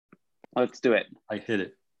Let's do it. I hit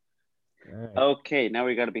it. All right. Okay, now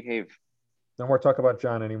we got to behave. No more talk about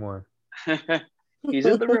John anymore. He's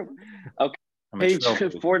in the room. Okay, I'm a page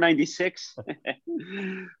trailblazer. 496.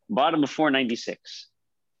 Bottom of 496.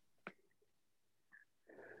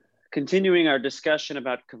 Continuing our discussion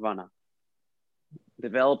about kavana.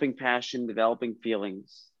 Developing passion, developing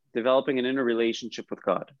feelings, developing an inner relationship with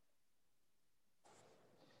God.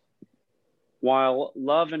 While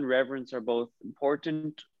love and reverence are both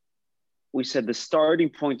important, we said the starting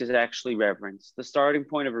point is actually reverence. The starting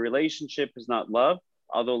point of a relationship is not love,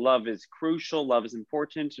 although love is crucial, love is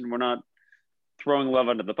important, and we're not throwing love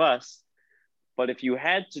under the bus. But if you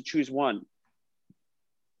had to choose one,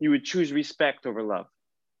 you would choose respect over love.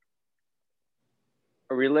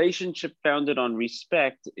 A relationship founded on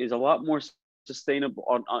respect is a lot more sustainable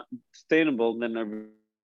than a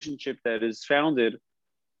relationship that is founded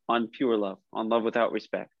on pure love, on love without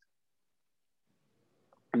respect.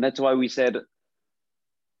 And that's why we said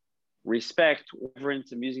respect,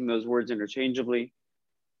 reverence, I'm using those words interchangeably,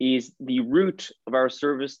 is the root of our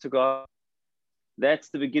service to God. That's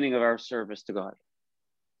the beginning of our service to God.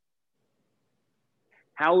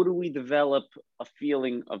 How do we develop a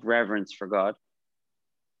feeling of reverence for God?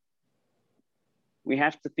 We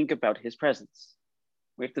have to think about his presence.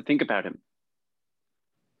 We have to think about him.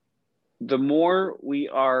 The more we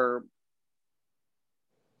are,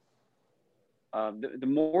 the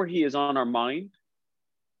more he is on our mind,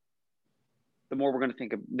 the more we're going to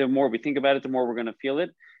think of, the more we think about it, the more we're going to feel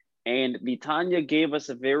it. And the Tanya gave us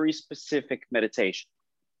a very specific meditation.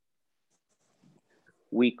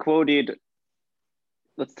 We quoted,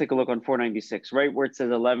 let's take a look on 496, right where it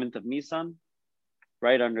says 11th of Nisan.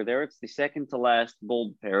 Right under there, it's the second to last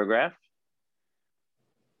bold paragraph.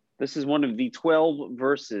 This is one of the 12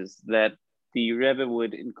 verses that the Rebbe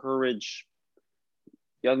would encourage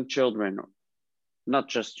young children, not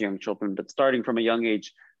just young children, but starting from a young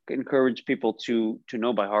age, encourage people to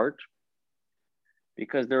know by heart,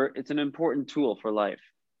 because it's an important tool for life.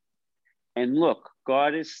 And look,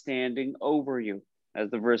 God is standing over you, as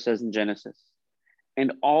the verse says in Genesis.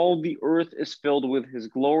 And all the earth is filled with his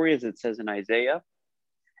glory, as it says in Isaiah.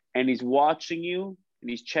 And he's watching you, and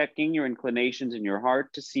he's checking your inclinations in your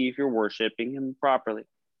heart to see if you're worshiping him properly.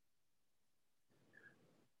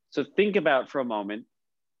 So think about for a moment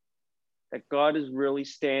that God is really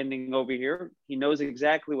standing over here. He knows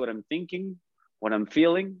exactly what I'm thinking, what I'm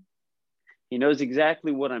feeling. He knows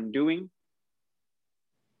exactly what I'm doing.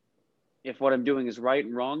 If what I'm doing is right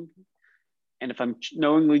and wrong, and if I'm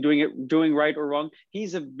knowingly doing right or wrong,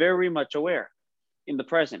 he's very much aware in the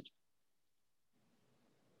present.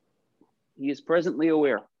 He is presently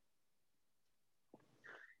aware.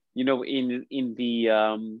 You know, in the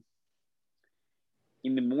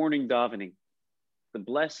morning davening, the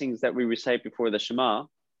blessings that we recite before the Shema,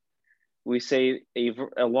 we say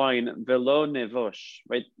a line, Velo nevosh,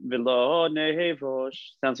 right? Velo nevosh.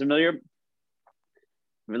 Sounds familiar?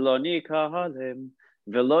 Velo nikahalem.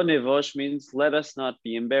 Velo nevosh means let us not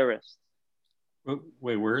be embarrassed.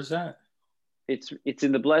 Wait, where is that? It's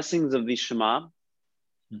in the blessings of the Shema.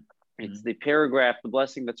 It's the paragraph, the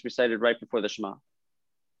blessing that's recited right before the Shema.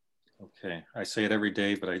 Okay, I say it every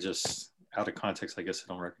day, but I just, out of context, I guess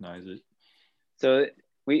I don't recognize it. So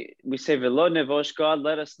we say, Velo nevosh, God,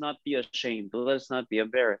 let us not be ashamed, let us not be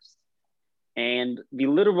embarrassed. And the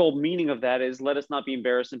literal meaning of that is, let us not be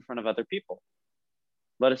embarrassed in front of other people.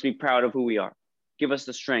 Let us be proud of who we are. Give us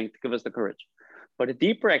the strength, give us the courage. But a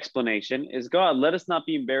deeper explanation is, God, let us not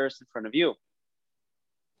be embarrassed in front of you.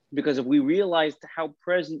 Because if we realized how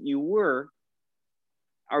present you were,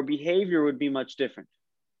 our behavior would be much different.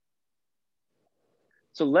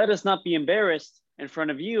 So let us not be embarrassed in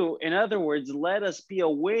front of you. In other words, let us be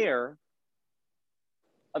aware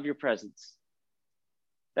of your presence.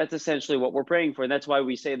 That's essentially what we're praying for. And that's why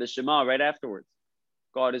we say the Shema right afterwards.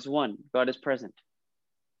 God is one. God is present.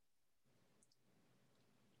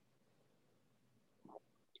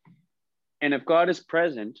 And if God is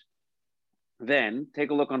present, then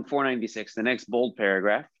take a look on 496, the next bold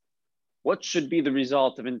paragraph. What should be the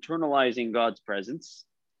result of internalizing God's presence?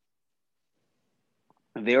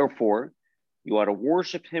 Therefore, you ought to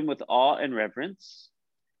worship him with awe and reverence,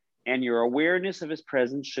 and your awareness of his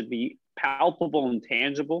presence should be palpable and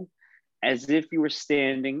tangible, as if you were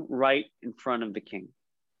standing right in front of the king.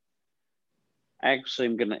 Actually,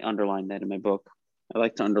 I'm going to underline that in my book. I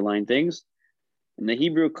like to underline things. In the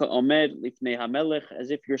Hebrew, ka'omed lifnei hamelech,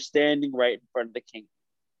 as if you're standing right in front of the king.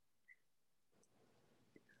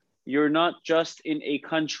 You're not just in a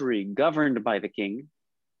country governed by the king.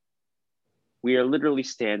 We are literally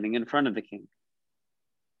standing in front of the king.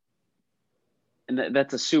 And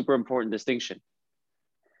that's a super important distinction.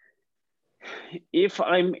 if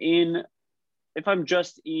I'm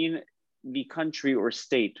just in the country or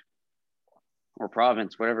state or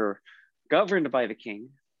province, whatever, governed by the king,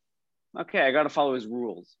 okay, I got to follow his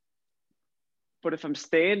rules. But if I'm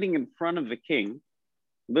standing in front of the king,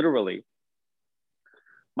 literally,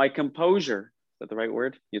 my composure, is that the right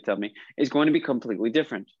word? You tell me, is going to be completely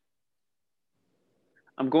different.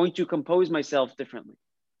 I'm going to compose myself differently.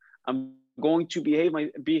 I'm going to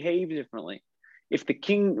behave differently. If the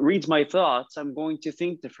king reads my thoughts, I'm going to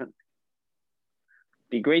think differently.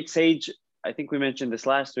 The great sage, I think we mentioned this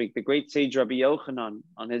last week, the great sage Rabbi Yochanan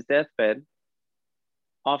on his deathbed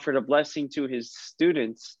offered a blessing to his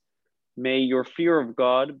students. May your fear of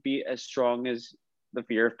God be as strong as the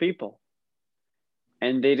fear of people.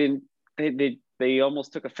 And they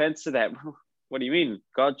almost took offense to that. What do you mean?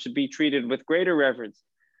 God should be treated with greater reverence.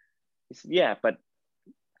 He said, yeah, but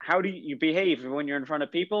how do you behave when you're in front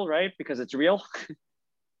of people, right? Because it's real.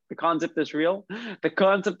 The concept is real. The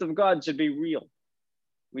concept of God should be real.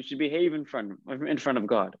 We should behave in front of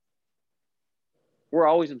God. We're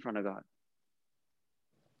always in front of God.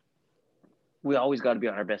 We always got to be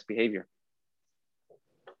on our best behavior.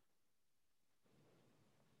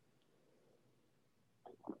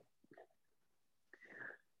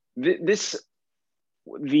 The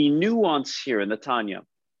nuance here in the Tanya,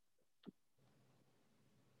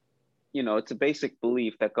 it's a basic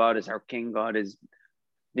belief that God is our king. God is,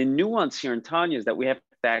 the nuance here in Tanya is that we have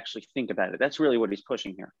to actually think about it. That's really what he's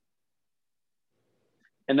pushing here.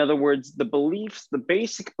 In other words, the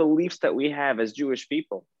basic beliefs that we have as Jewish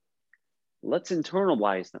people, let's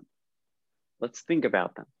internalize them. Let's think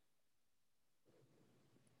about them.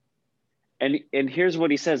 And here's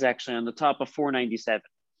what he says actually on the top of 497.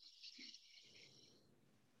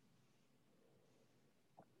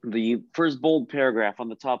 The first bold paragraph on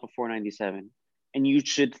the top of 497. And you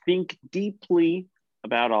should think deeply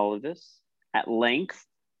about all of this at length,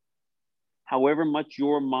 however much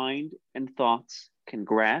your mind and thoughts can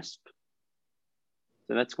grasp.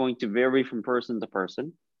 So that's going to vary from person to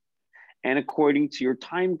person and according to your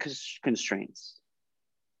time constraints,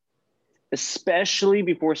 especially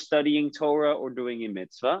before studying Torah or doing a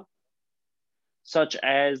mitzvah, such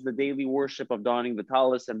as the daily worship of donning the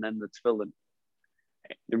talis and then the tefillin.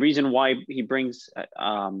 The reason why he brings,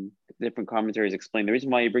 different commentaries explain, the reason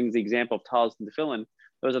why he brings the example of talis and tefillin,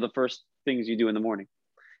 those are the first things you do in the morning.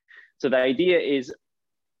 So the idea is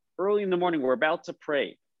early in the morning, we're about to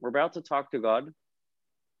pray. We're about to talk to God.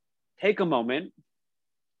 Take a moment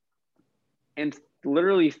and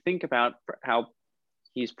literally think about how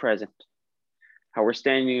he's present, how we're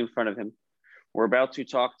standing in front of him. We're about to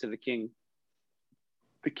talk to the king.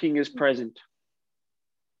 The king is present.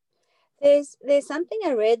 There's something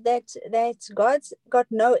I read that God's got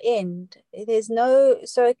no end.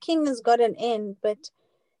 So a king has got an end, but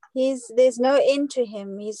there's no end to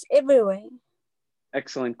him. He's everywhere.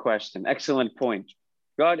 Excellent question. Excellent point.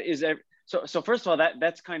 God is so first of all,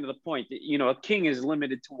 that's kind of the point. A king is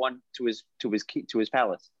limited to his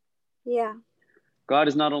palace. Yeah. God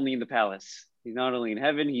is not only in the palace. He's not only in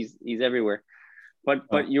heaven, he's everywhere. But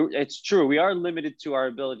it's true. We are limited to our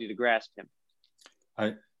ability to grasp him.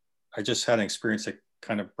 I just had an experience that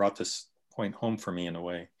kind of brought this point home for me in a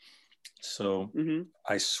way. So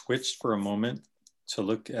I switched for a moment to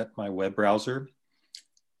look at my web browser.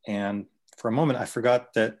 And for a moment, I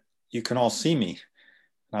forgot that you can all see me.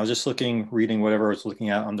 And I was just reading whatever I was looking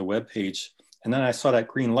at on the web page. And then I saw that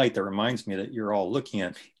green light that reminds me that you're all looking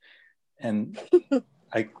at me. And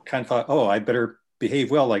I kind of thought, oh, I better behave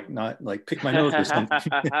well, not pick my nose or something.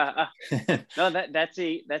 No, that's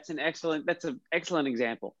an excellent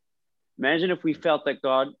example. Imagine if we felt that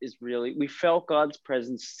God is we felt God's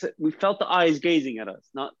presence, we felt the eyes gazing at us,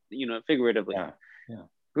 not, figuratively. Yeah.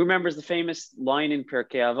 Who remembers the famous line in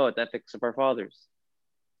Pirkei Avot, Ethics of Our Fathers?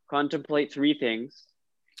 Contemplate three things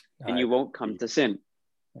and you won't come to sin.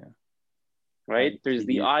 Yeah. Right? There's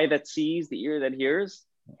the eye that sees, the ear that hears,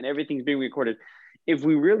 and everything's being recorded. If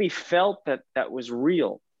we really felt that was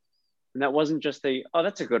real, and that wasn't just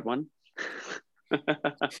that's a good one.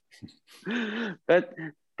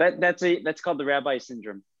 That's called the rabbi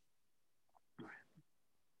syndrome.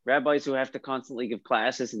 Rabbis who have to constantly give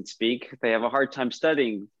classes and speak, they have a hard time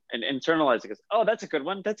studying and internalizing it. Oh, that's a good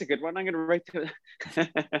one. That's a good one. I'm going to write to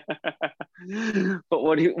it. But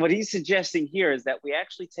what he's suggesting here is that we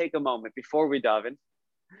actually take a moment before we daven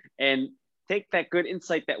and take that good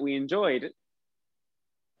insight that we enjoyed,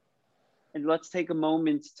 and let's take a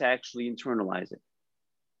moment to actually internalize it.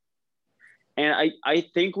 And I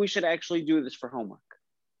think we should actually do this for homework.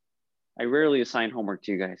 I rarely assign homework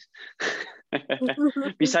to you guys.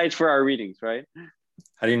 Besides for our readings, right?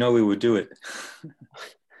 How do you know we would do it?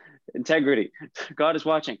 integrity. God is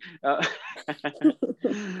watching.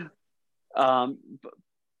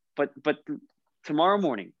 But tomorrow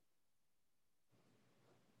morning,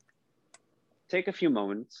 take a few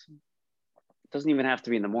moments. It doesn't even have to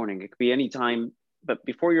be in the morning. It could be any time. But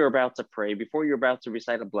before you're about to pray, before you're about to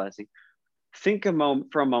recite a blessing, think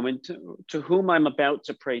for a moment to whom I'm about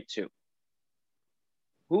to pray to.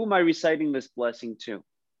 Who am I reciting this blessing to?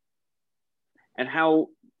 And how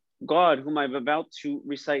God, whom I'm about to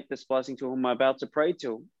recite this blessing to, whom I'm about to pray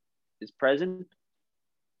to, is present.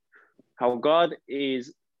 How God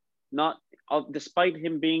is not, despite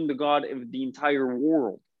him being the God of the entire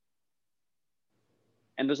world.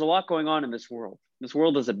 And there's a lot going on in this world. This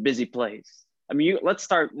world is a busy place. I mean, let's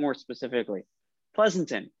start more specifically.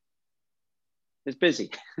 Pleasanton is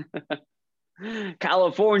busy.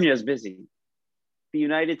 California is busy. The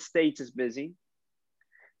United States is busy.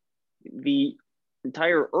 The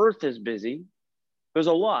entire earth is busy. There's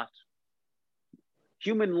a lot.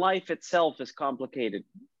 Human life itself is complicated.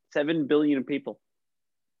 7 billion people.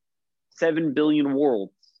 7 billion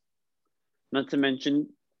worlds. Not to mention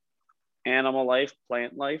animal life,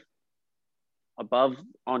 plant life, above,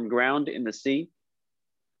 on ground, in the sea.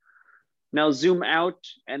 Now zoom out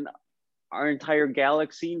and our entire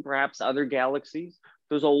galaxy, and perhaps other galaxies.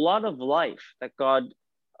 There's a lot of life that God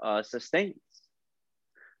sustains.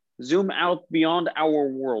 Zoom out beyond our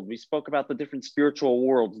world. We spoke about the different spiritual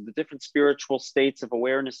worlds, the different spiritual states of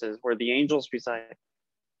awarenesses where the angels reside.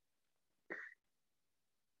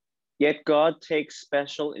 Yet God takes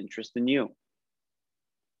special interest in you.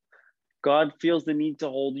 God feels the need to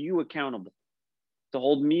hold you accountable, to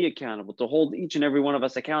hold me accountable, to hold each and every one of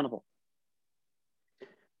us accountable.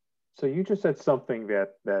 So you just said something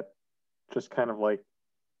that just kind of like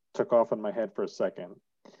took off in my head for a second,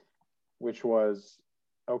 which was,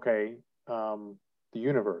 okay, the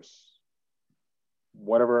universe,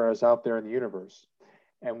 whatever is out there in the universe.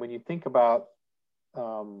 And when you think about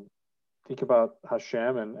Hashem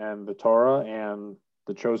and the Torah and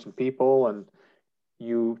the chosen people, and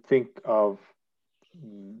you think of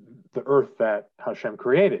the earth that Hashem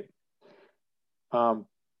created. And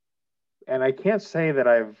I can't say that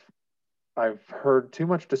I've heard too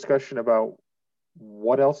much discussion about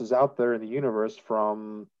what else is out there in the universe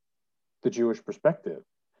from the Jewish perspective.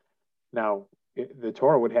 Now, the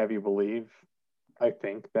Torah would have you believe, I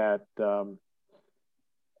think, that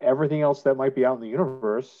everything else that might be out in the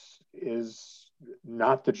universe is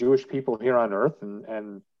not the Jewish people here on earth,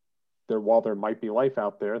 and while there might be life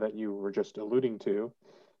out there that you were just alluding to,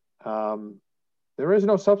 there is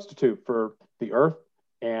no substitute for the earth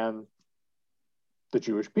and the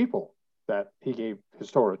Jewish people that he gave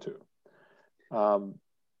his Torah to.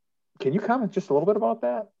 Can you comment just a little bit about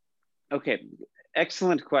that? Okay,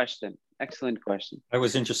 excellent question. Excellent question. I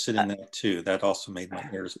was interested in that too. That also made my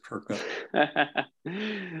hairs perk up.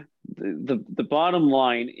 The bottom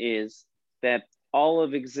line is that all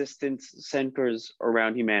of existence centers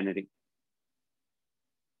around humanity.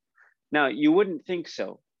 Now, you wouldn't think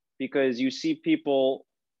so, because you see people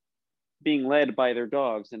being led by their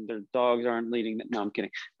dogs, and their dogs aren't leading them. No, I'm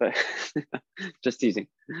kidding, but just teasing.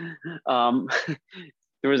 There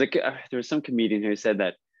was some comedian who said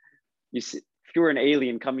that if you were an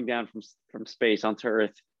alien coming down from space onto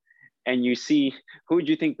Earth, and you see, who would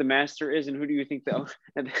you think the master is, and who do you think the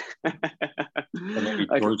Maybe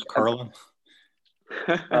George Carlin?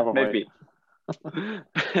 Maybe.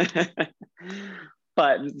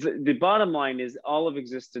 But the bottom line is all of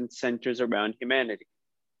existence centers around humanity.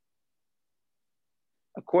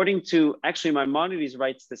 According to, actually, Maimonides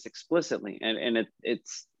writes this explicitly, and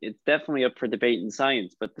it's definitely up for debate in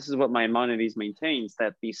science, but this is what Maimonides maintains,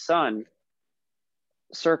 that the sun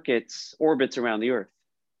orbits around the earth.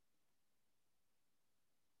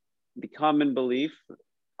 The common belief,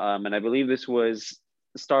 and I believe this was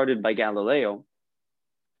started by Galileo,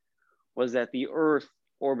 was that the earth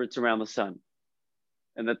orbits around the sun,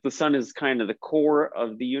 and that the sun is kind of the core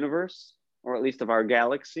of the universe, or at least of our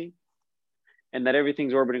galaxy, and that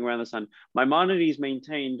everything's orbiting around the sun. Maimonides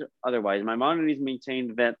maintained otherwise. Maimonides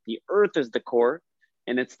maintained that the earth is the core,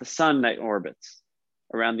 and it's the sun that orbits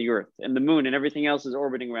around the earth, and the moon and everything else is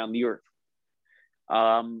orbiting around the earth.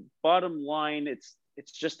 Bottom line, it's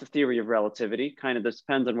just a theory of relativity, kind of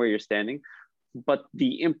depends on where you're standing. But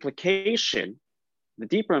the implication, the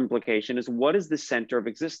deeper implication, is what is the center of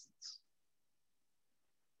existence?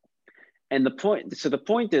 And the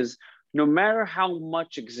point is, no matter how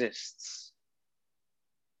much exists,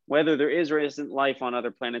 whether there is or isn't life on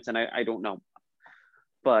other planets, and I don't know,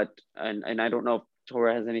 but and I don't know if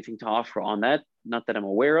Torah has anything to offer on that, not that I'm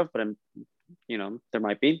aware of, but there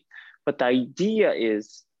might be. But the idea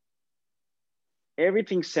is,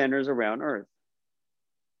 everything centers around earth.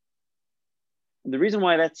 And the reason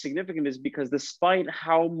why that's significant is because despite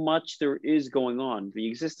how much there is going on, the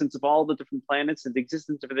existence of all the different planets and the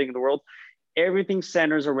existence of everything in the world, everything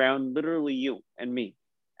centers around literally you and me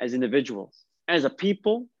as individuals, as a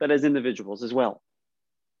people, but as individuals as well.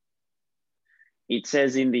 It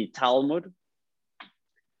says in the Talmud,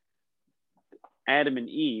 Adam and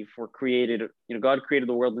Eve were created, God created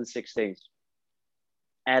the world in 6 days.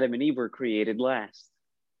 Adam and Eve were created last.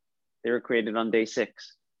 They were created on day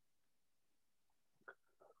 6.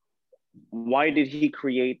 Why did he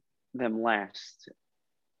create them last?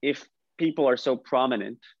 If people are so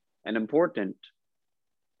prominent and important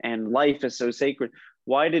and life is so sacred,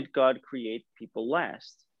 why did God create people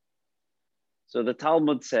last? So the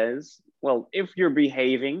Talmud says, well, if you're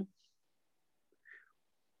behaving,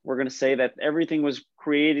 we're going to say that everything was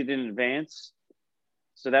created in advance.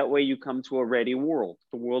 So that way you come to a ready world.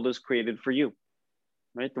 The world is created for you,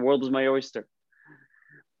 right? The world is my oyster.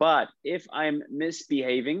 But if I'm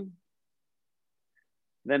misbehaving,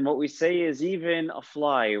 then what we say is even a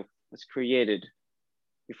fly was created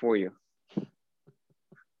before you.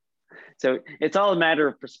 So it's all a matter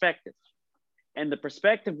of perspective. And the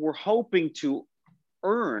perspective we're hoping to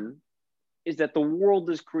earn is that the world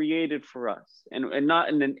is created for us, and not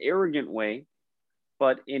in an arrogant way,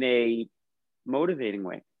 but in a motivating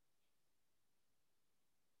way.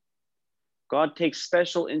 God takes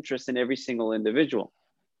special interest in every single individual.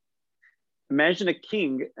 Imagine a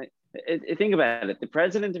king. Think about it. The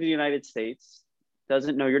president of the United States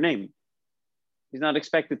doesn't know your name. He's not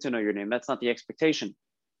expected to know your name. That's not the expectation.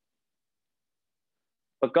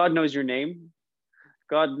 But God knows your name.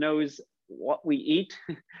 God knows what we eat.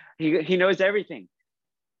 He knows everything.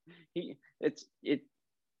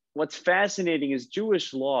 What's fascinating is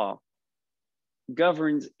Jewish law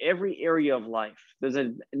governs every area of life. There's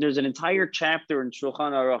an entire chapter in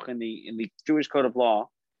Shulchan Aruch in the Jewish Code of Law,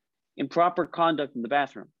 improper conduct in the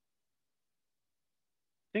bathroom.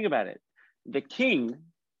 Think about it. The king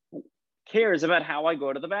cares about how I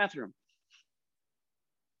go to the bathroom.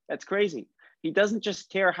 That's crazy. He doesn't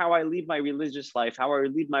just care how I lead my religious life, how I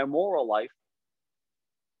lead my moral life.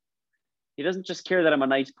 He doesn't just care that I'm a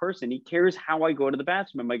nice person. He cares how I go to the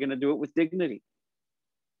bathroom. Am I going to do it with dignity?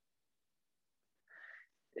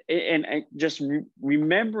 And just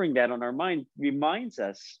remembering that on our mind reminds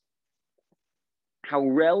us how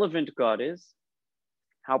relevant God is,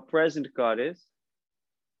 how present God is,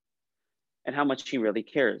 and how much he really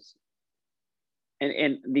cares.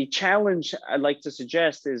 And the challenge I'd like to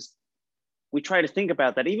suggest is we try to think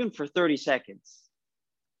about that even for 30 seconds,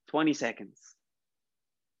 20 seconds,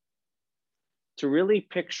 to really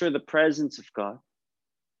picture the presence of God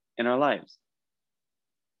in our lives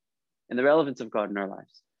and the relevance of God in our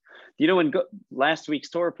lives. In last week's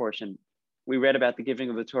Torah portion, we read about the giving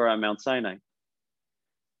of the Torah on Mount Sinai.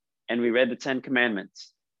 And we read the 10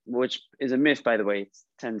 commandments, which is a myth, by the way. It's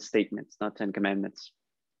 10 statements, not 10 commandments.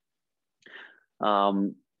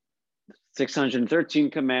 613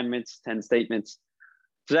 commandments, 10 statements.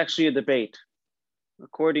 There's actually a debate.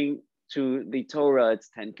 According to the Torah, it's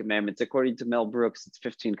 10 commandments. According to Mel Brooks, it's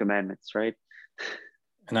 15 commandments, right?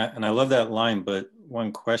 And I love that line, but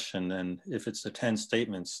one question then, if it's the 10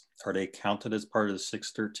 statements, are they counted as part of the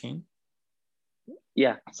 613?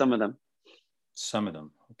 Yeah, some of them. Some of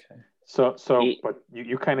them, okay. But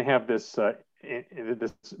you kind of have this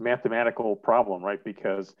this mathematical problem, right?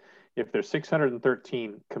 Because if there's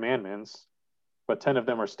 613 commandments, but 10 of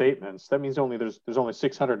them are statements, that means there's only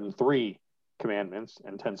 603 commandments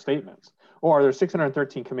and 10 statements. Or there's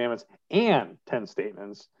 613 commandments and 10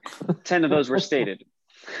 statements. 10 of those were stated.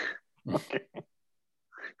 Okay.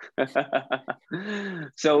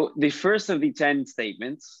 So the first of the 10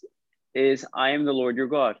 statements is, I am the Lord your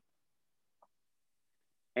God.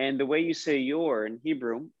 And the way you say your in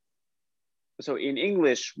Hebrew, so in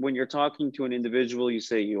English, when you're talking to an individual, you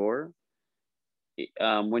say your.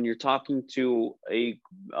 When you're talking to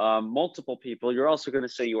multiple people, you're also going to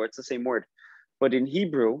say your. It's the same word. But in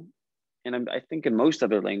Hebrew, and I think in most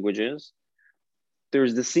other languages,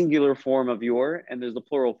 there's the singular form of your and there's the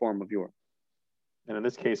plural form of your. And in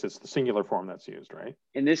this case, it's the singular form that's used, right?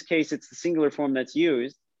 In this case, it's the singular form that's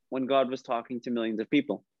used when God was talking to millions of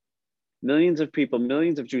people. Millions of people,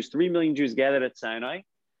 millions of Jews, 3 million Jews gathered at Sinai.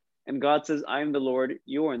 And God says, I am the Lord,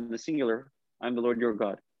 your, in the singular, I'm the Lord, your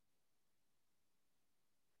God.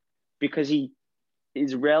 Because he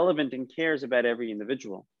is relevant and cares about every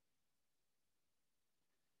individual.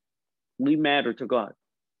 We matter to God.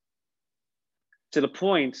 To the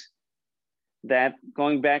point that,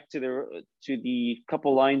 going back to the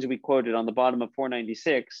couple lines we quoted on the bottom of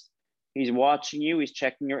 496, he's watching you, he's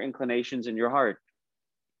checking your inclinations in your heart.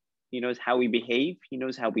 He knows how we behave. He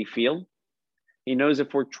knows how we feel. He knows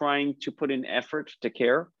if we're trying to put in effort to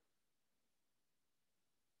care.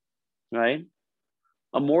 Right?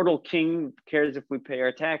 A mortal king cares if we pay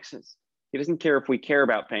our taxes. He doesn't care if we care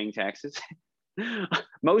about paying taxes.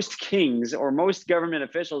 Most kings or most government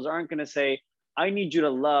officials aren't going to say, I need you to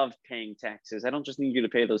love paying taxes. I don't just need you to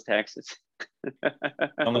pay those taxes.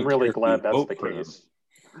 I'm really glad that's the case.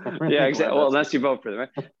 Really yeah, exactly. Well, unless you vote for them,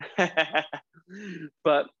 right?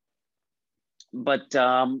 but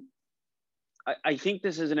I think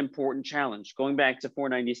this is an important challenge. Going back to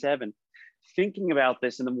 497, thinking about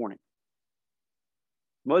this in the morning.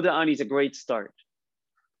 Moda Ani is a great start.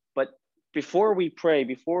 But before we pray,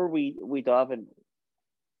 before we daven,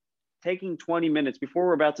 taking 20 minutes, before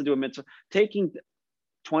we're about to do a mitzvah, taking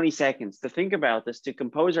 20 seconds to think about this, to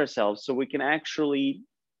compose ourselves so we can actually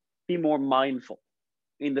be more mindful.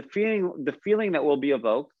 In the feeling that will be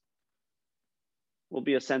evoked will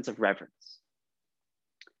be a sense of reverence.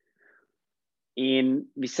 In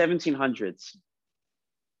the 1700s,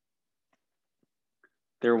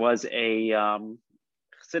 there was a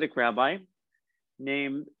Hasidic rabbi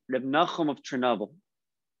named Reb Nachum of Chernobyl.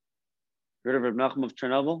 Heard of Reb Nachum of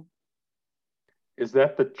Chernobyl? Is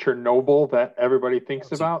that the Chernobyl that everybody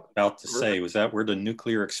thinks about? About to say, was that where the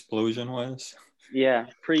nuclear explosion was? Yeah,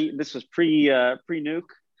 this was pre-nuke,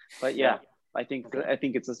 but yeah, I think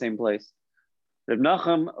it's the same place. Reb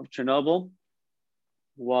Nachum of Chernobyl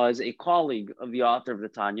was a colleague of the author of the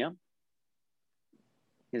Tanya.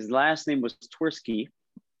 His last name was Twersky,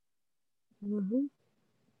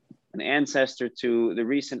 an ancestor to the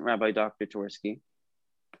recent Rabbi Dr. Twersky,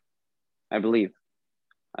 I believe.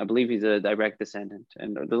 I believe he's a direct descendant.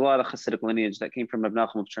 And there's a lot of Hasidic lineage that came from Reb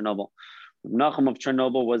Nachum of Chernobyl. Reb Nachum of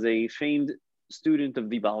Chernobyl was a famed student of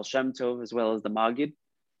the Baal Shem Tov as well as the Maggid.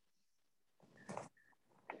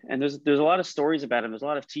 And there's a lot of stories about him. There's a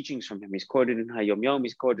lot of teachings from him. He's quoted in Hayom Yom.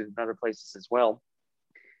 He's quoted in other places as well.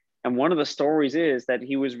 And one of the stories is that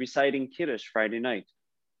he was reciting Kiddush Friday night.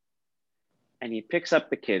 And he picks up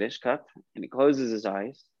the Kiddush cup and he closes his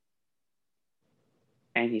eyes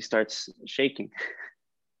and he starts shaking.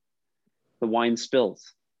 The wine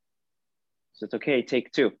spills. So it's okay,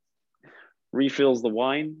 take two. Refills the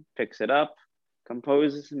wine, picks it up,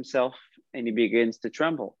 composes himself, and he begins to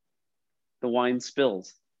tremble. The wine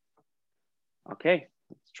spills. Okay,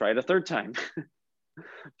 let's try it a third time.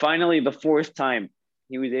 Finally, the fourth time,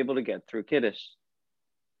 he was able to get through Kiddush.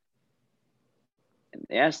 And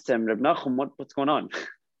they asked him, Reb Nachum, what's going on?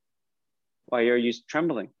 Why are you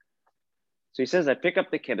trembling? So he says, I pick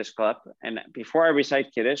up the Kiddush cup, and before I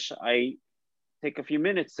recite Kiddush, I take a few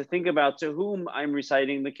minutes to think about to whom I'm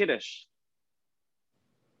reciting the Kiddush.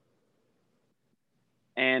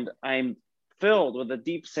 And I'm filled with a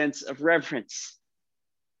deep sense of reverence.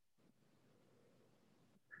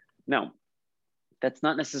 Now, that's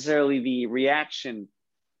not necessarily the reaction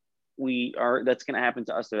that's going to happen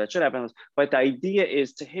to us, or that should happen to us, but the idea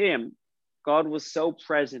is to him, God was so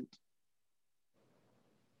present.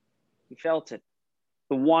 He felt it.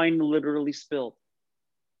 The wine literally spilled.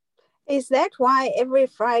 Is that why every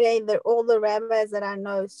Friday all the rabbis that I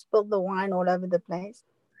know spill the wine all over the place?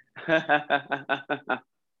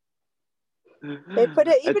 They put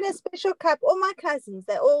even a special cup. All my cousins,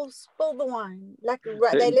 they all spill the wine. Like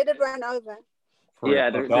they let it run over.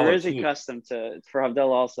 There is a custom for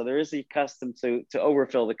Havdalah also. There is a custom to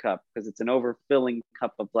overfill the cup because it's an overfilling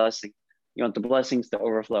cup of blessing. You want the blessings to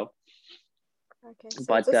overflow. Okay, so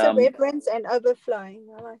but it's also reverence and overflowing.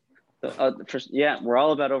 I like it. We're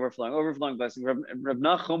all about overflowing blessing. Reb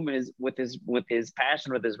Nachum is with his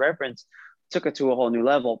passion, with his reverence, took it to a whole new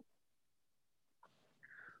level.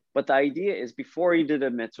 But the idea is, before he did a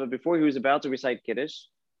mitzvah, before he was about to recite Kiddush,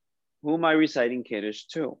 who am I reciting Kiddush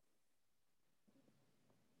to?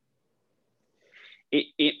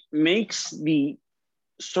 It makes the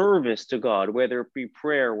service to God, whether it be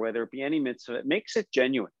prayer, whether it be any mitzvah, it makes it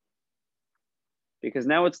genuine. Because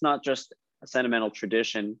now it's not just a sentimental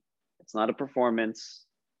tradition. It's not a performance.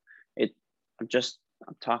 I'm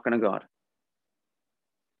talking to God.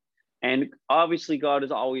 And obviously God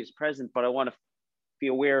is always present, but I want to be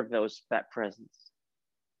aware of that presence.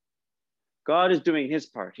 God is doing his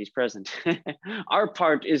part. He's present. Our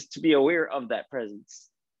part is to be aware of that presence,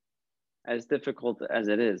 as difficult as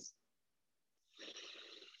it is.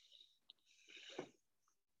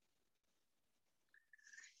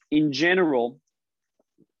 In general,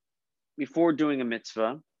 before doing a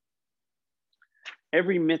mitzvah,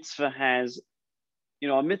 every mitzvah has,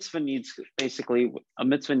 a mitzvah needs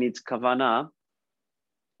kavanah,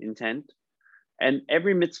 intent, and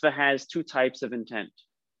every mitzvah has two types of intent.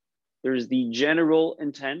 There's the general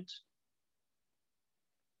intent,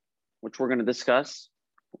 which we're going to discuss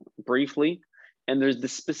briefly, and there's the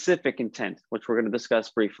specific intent, which we're going to discuss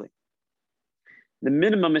briefly. The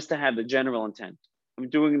minimum is to have the general intent. I'm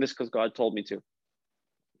doing this because God told me to,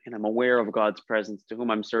 and I'm aware of God's presence to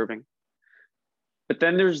whom I'm serving. But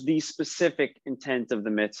then there's the specific intent of the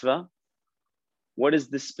mitzvah. What is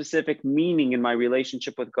the specific meaning in my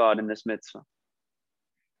relationship with God in this mitzvah?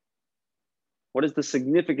 What is the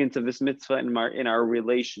significance of this mitzvah in our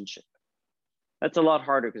relationship? That's a lot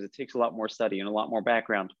harder because it takes a lot more study and a lot more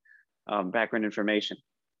background information.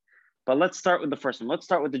 But let's start with the first one. Let's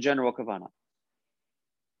start with the general kavanah.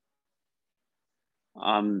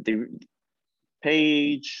 The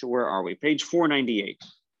page, where are we? Page 498.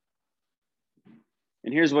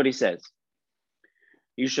 And here's what he says.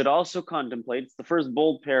 You should also contemplate, it's the first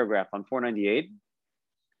bold paragraph on 498.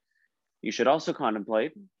 You should also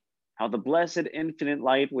contemplate how the blessed infinite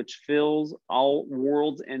light which fills all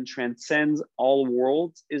worlds and transcends all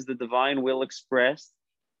worlds is the divine will expressed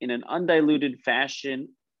in an undiluted fashion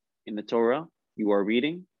in the Torah you are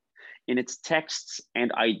reading, in its texts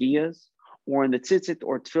and ideas, or in the tzitzit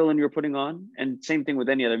or tefillin you're putting on, and same thing with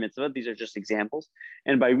any other mitzvah. These are just examples.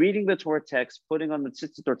 And by reading the Torah text, putting on the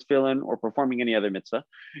tzitzit or tefillin, or performing any other mitzvah,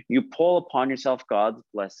 you pull upon yourself God's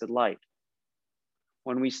blessed light.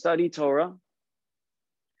 When we study Torah,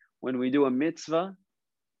 when we do a mitzvah,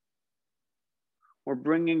 we're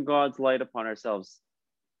bringing God's light upon ourselves.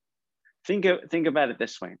 Think about it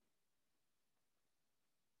this way.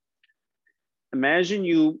 Imagine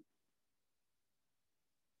you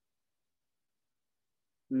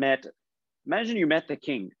met the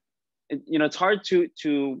king. It's hard to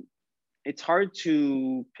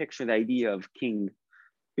picture the idea of king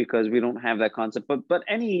because we don't have that concept. But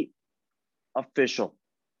any official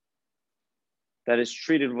that is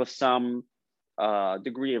treated with some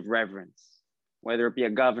degree of reverence, whether it be a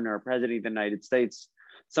governor or president of the United States,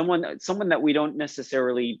 someone that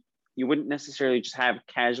you wouldn't necessarily just have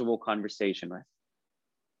casual conversation with,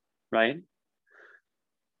 right?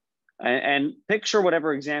 And picture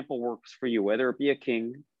whatever example works for you, whether it be a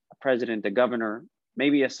king, a president, a governor,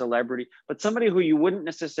 maybe a celebrity, but somebody who you wouldn't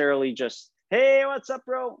necessarily just, hey, what's up,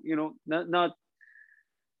 bro?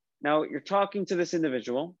 Now you're talking to this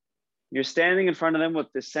individual, you're standing in front of them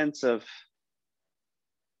with this sense of,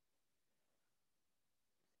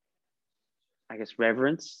 I guess,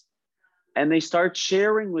 reverence, and they start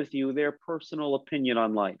sharing with you their personal opinion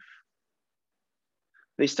on life.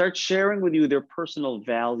 They start sharing with you their personal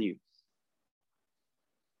values.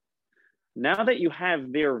 Now that you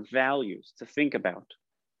have their values to think about,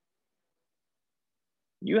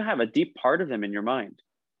 you have a deep part of them in your mind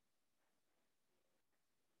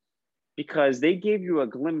because they gave you a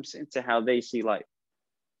glimpse into how they see life.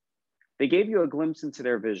 They gave you a glimpse into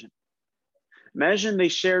their vision. Imagine they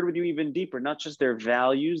shared with you even deeper, not just their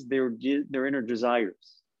values, their inner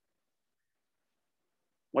desires,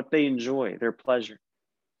 what they enjoy, their pleasure.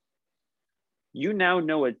 You now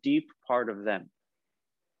know a deep part of them.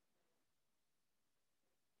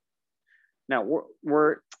 Now,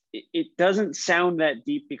 it doesn't sound that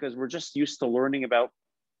deep because we're just used to learning about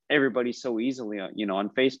everybody so easily, on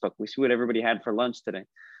Facebook. We see what everybody had for lunch today.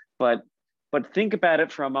 But think about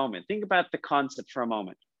it for a moment. Think about the concept for a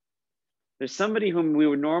moment. There's somebody whom we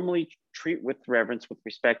would normally treat with reverence, with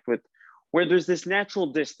respect, with where there's this natural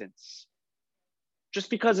distance, just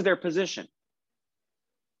because of their position.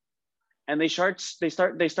 And they start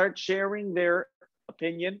sharing their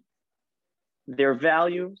opinion, their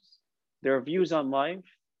values, their views on life.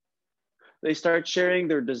 They start sharing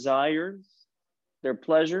their desires, their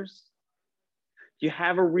pleasures. You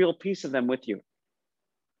have a real piece of them with you.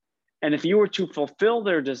 And if you were to fulfill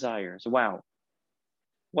their desires, wow,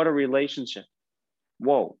 what a relationship.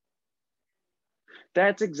 Whoa.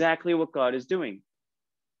 That's exactly what God is doing.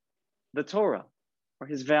 The Torah, or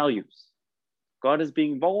his values. God is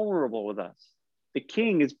being vulnerable with us. The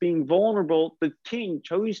king is being vulnerable. The king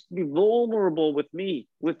chose to be vulnerable with me,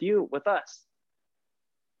 with you, with us.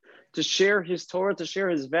 To share his Torah, to share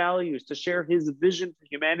his values, to share his vision for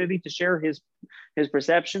humanity, to share his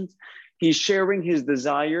perceptions. He's sharing his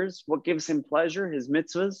desires, what gives him pleasure, his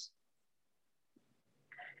mitzvahs.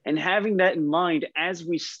 And having that in mind as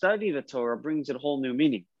we study the Torah brings it a whole new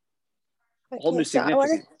meaning, a whole new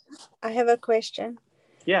significance. I have a question.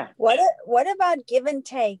 Yeah. What about give and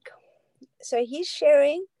take? So he's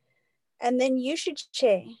sharing and then you should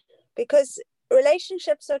share, because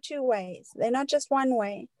relationships are two ways. They're not just one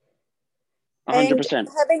way. 100%. And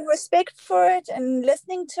having respect for it and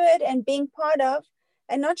listening to it and being part of,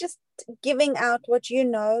 and not just giving out what you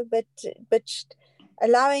know, but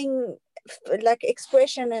allowing like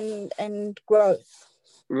expression and growth.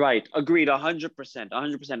 Right. Agreed. 100%.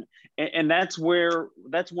 100%. And that's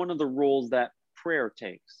one of the roles that prayer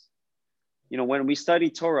takes. You know, when we study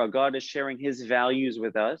Torah, God is sharing his values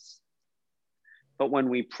with us. But when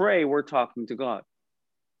we pray, we're talking to God.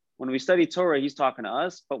 When we study Torah, he's talking to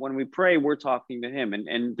us. But when we pray, we're talking to him.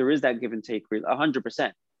 And there is that give and take,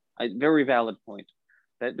 100%. A very valid point.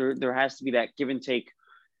 That there has to be that give and take,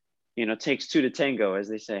 you know, takes two to tango, as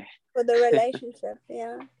they say. For the relationship,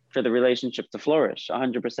 yeah. For the relationship to flourish,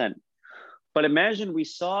 100%. But imagine we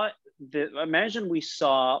saw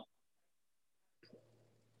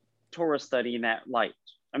Torah study in that light.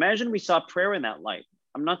 Imagine we saw prayer in that light.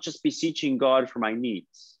 I'm not just beseeching God for my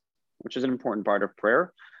needs, which is an important part of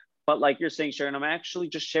prayer, but like you're saying, Sharon, I'm actually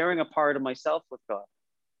just sharing a part of myself with God,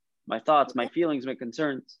 my thoughts, my feelings, my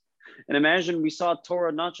concerns. And imagine we saw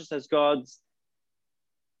Torah not just as God's,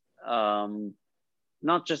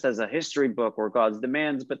 not just as a history book or God's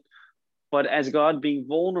demands, but as God being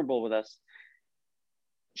vulnerable with us,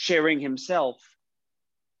 sharing himself.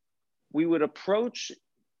 We would approach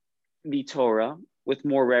the Torah with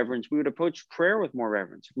more reverence. We would approach prayer with more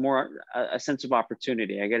reverence, more a sense of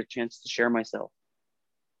opportunity. I get a chance to share myself.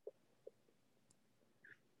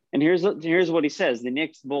 And here's what he says, the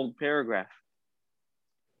next bold paragraph.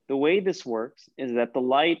 The way this works is that the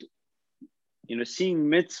light, you know, seeing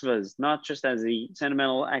mitzvahs not just as a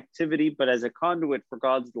sentimental activity, but as a conduit for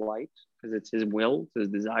God's light, because it's his will, his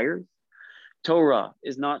desires. Torah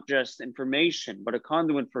is not just information, but a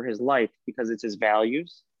conduit for his light because it's his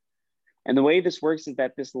values. And the way this works is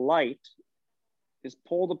that this light is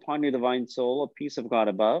pulled upon your divine soul, a piece of God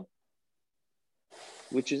above,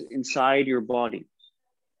 which is inside your body,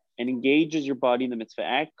 and engages your body in the mitzvah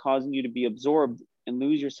act, causing you to be absorbed and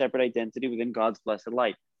lose your separate identity within God's blessed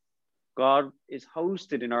light. God is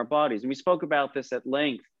hosted in our bodies. And we spoke about this at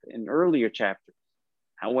length in earlier chapters,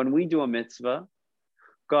 how when we do a mitzvah,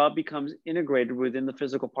 God becomes integrated within the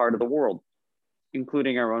physical part of the world,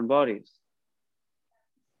 including our own bodies.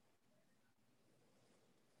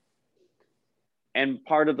 And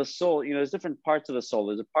part of the soul, you know, there's different parts of the soul.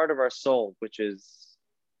 There's a part of our soul which is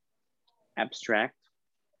abstract,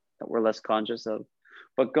 that we're less conscious of.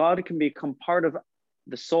 But God can become part of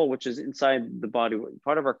the soul, which is inside the body,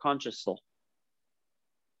 part of our conscious soul,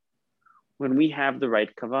 when we have the right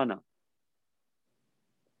kavanah.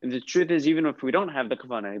 And the truth is, even if we don't have the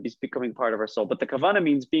kavanah, it's becoming part of our soul. But the kavanah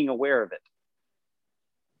means being aware of it.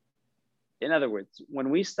 In other words, when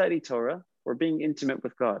we study Torah, we're being intimate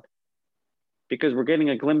with God because we're getting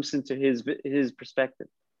a glimpse into his perspective.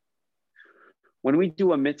 When we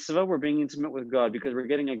do a mitzvah, we're being intimate with God because we're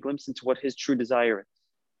getting a glimpse into what his true desire is.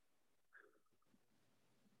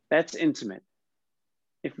 That's intimate.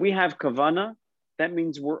 If we have kavanah, that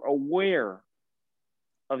means we're aware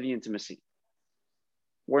of the intimacy.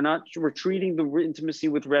 We're treating the intimacy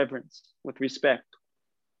with reverence, with respect,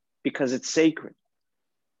 because it's sacred.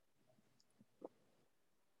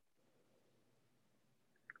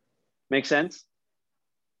 Make sense?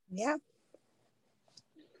 Yeah.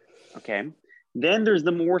 Okay. Then there's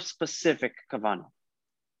the more specific kavanah.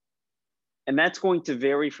 And that's going to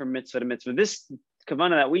vary from mitzvah to mitzvah. This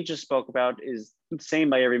kavanah that we just spoke about is the same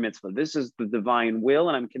by every mitzvah. This is the divine will,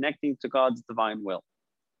 and I'm connecting to God's divine will.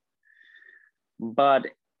 But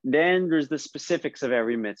then there's the specifics of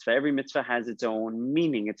every mitzvah. Every mitzvah has its own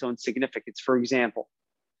meaning, its own significance. For example,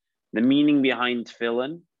 the meaning behind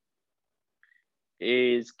tefillin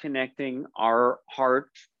is connecting our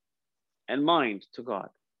heart and mind to God.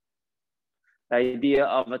 The idea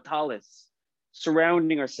of a talis,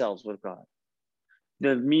 surrounding ourselves with God.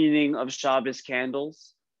 The meaning of Shabbos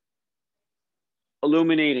candles,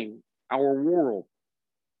 illuminating our world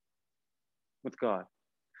with God.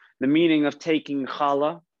 The meaning of taking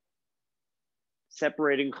challah,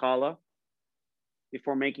 separating challah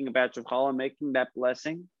before making a batch of challah, making that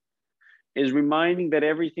blessing, is reminding that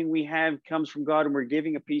everything we have comes from God and we're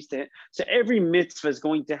giving a piece to it. So every mitzvah is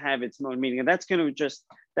going to have its own meaning. And that's going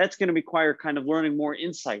to require kind of learning more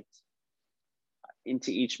insight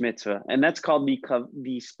into each mitzvah. And that's called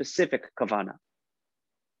the specific kavanah.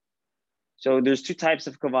 So there's two types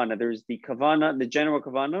of kavanah. There's the kavanah, the general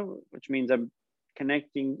kavanah, which means I'm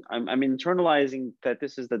internalizing that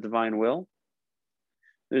this is the divine will.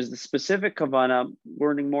 There's the specific kavanah,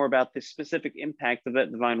 learning more about the specific impact of that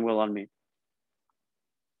divine will on me.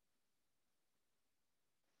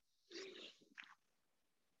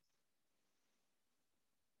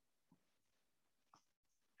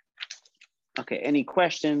 Okay, any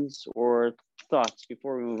questions or thoughts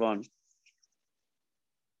before we move on?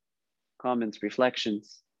 Comments,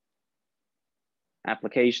 reflections,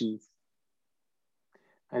 applications?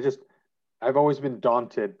 I've always been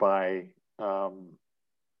daunted by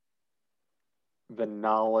the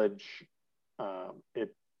knowledge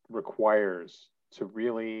it requires to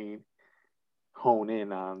really hone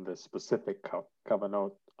in on the specific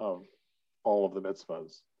kavanot of all of the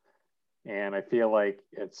mitzvahs. And I feel like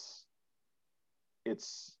it's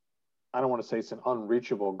I don't want to say it's an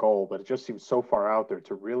unreachable goal, but it just seems so far out there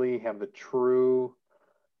to really have the true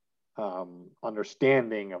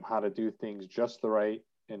understanding of how to do things just the right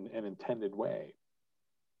and intended way.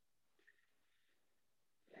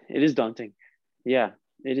 It is daunting. Yeah,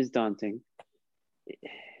 it is daunting.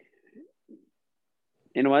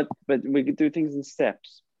 You know what? But we could do things in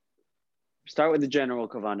steps. Start with the general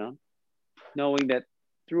kavana, knowing that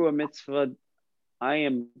through a mitzvah, I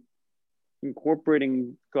am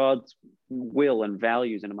incorporating God's will and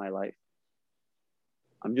values into my life.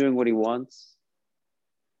 I'm doing what he wants.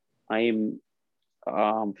 I am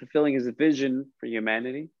fulfilling his vision for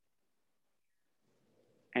humanity.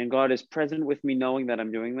 And God is present with me knowing that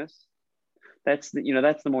I'm doing this. That's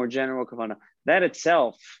the more general kavana. That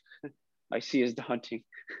itself, I see as daunting.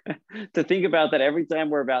 To think about that every time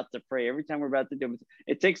we're about to pray, every time we're about to do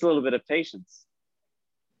it takes a little bit of patience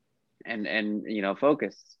and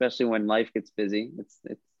focus, especially when life gets busy.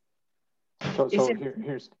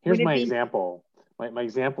 Here's my example. My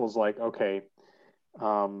example is like, okay,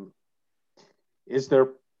 is there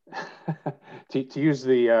to use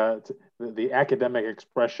the academic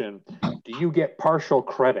expression, do you get partial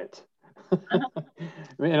credit?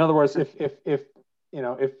 In other words, if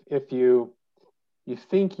you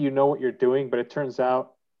think you know what you're doing, but it turns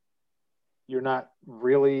out you're not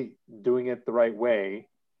really doing it the right way,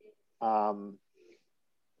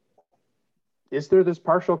 is there this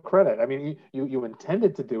partial credit? I mean, you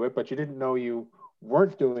intended to do it, but you didn't know you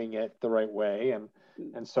weren't doing it the right way,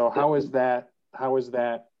 and so how is that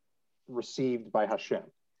received by Hashem?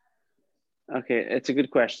 Okay, it's a good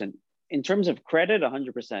question. In terms of credit,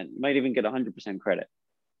 100%. You might even get 100% credit.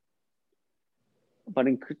 But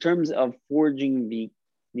in terms of forging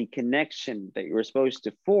the connection that you were supposed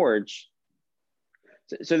to forge,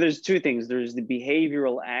 so there's two things. There's the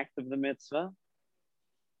behavioral act of the mitzvah.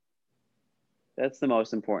 That's the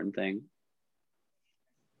most important thing.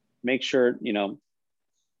 Make sure,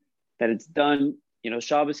 that it's done.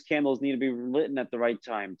 Shabbos candles need to be lit at the right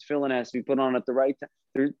time. Tefillin has to be put on at the right time.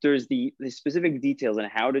 There's the specific details on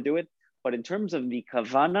how to do it. But in terms of the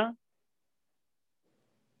kavana,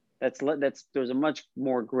 there's a much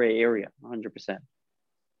more gray area, 100%.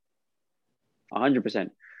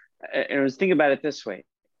 100%. And I was thinking about it this way.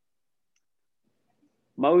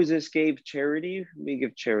 Moses gave charity, we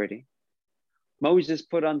give charity. Moses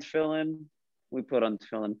put on tefillin, we put on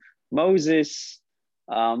tefillin. Moses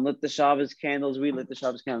lit the Shabbos candles, we lit the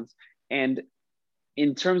Shabbos candles. And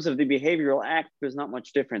in terms of the behavioral act, there's not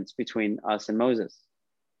much difference between us and Moses.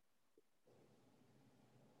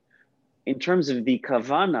 In terms of the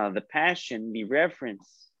kavana, the passion, the reverence,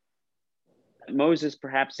 Moses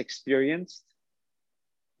perhaps experienced,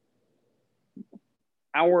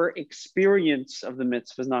 our experience of the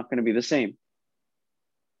mitzvah is not going to be the same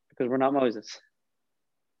because we're not Moses.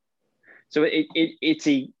 So it's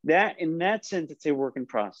in that sense, it's a work in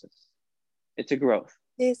process. It's a growth.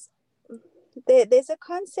 There's a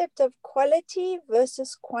concept of quality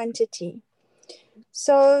versus quantity.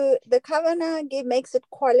 So the kavanah makes it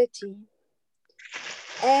quality.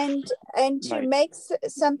 And to Right. make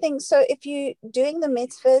something, so if you're doing the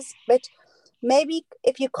mitzvahs, but maybe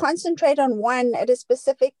if you concentrate on one at a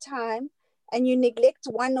specific time and you neglect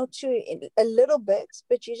one or two a little bit,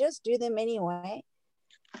 but you just do them anyway,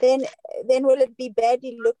 then will it be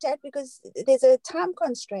badly looked at because there's a time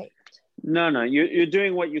constraint? No, you're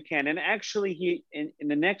doing what you can. And actually, in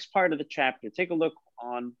the next part of the chapter, take a look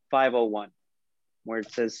on 501, where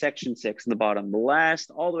it says section 6 in the bottom,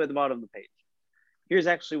 all the way at the bottom of the page. Here's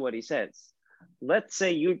actually what he says. Let's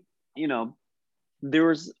say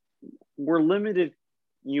we're limited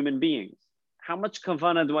human beings. How much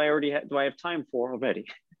kavana do I have time for already?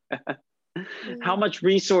 How much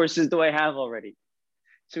resources do I have already?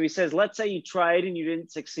 So he says, let's say you tried and you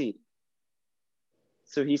didn't succeed.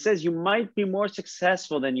 So he says you might be more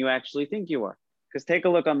successful than you actually think you are. Because take a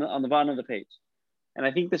look on the bottom of the page. And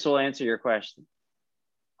I think this will answer your question.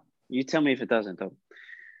 You tell me if it doesn't though.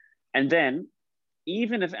 And then,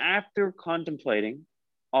 even if after contemplating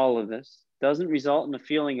all of this doesn't result in a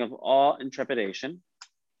feeling of awe and trepidation,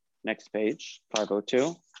 next page,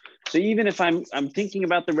 502. So even if I'm thinking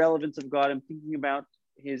about the relevance of God, I'm thinking about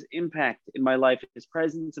his impact in my life, his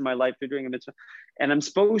presence in my life through doing a mitzvah, and I'm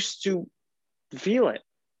supposed to feel it,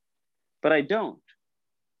 but I don't.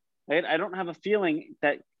 Right? I don't have a feeling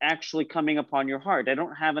that actually coming upon your heart. I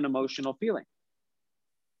don't have an emotional feeling.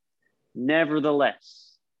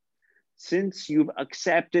 Nevertheless, since you've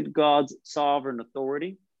accepted God's sovereign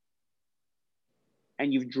authority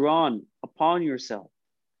and you've drawn upon yourself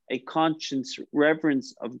a conscious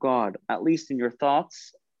reverence of God, at least in your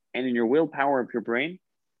thoughts and in your willpower of your brain,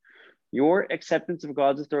 your acceptance of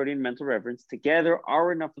God's authority and mental reverence together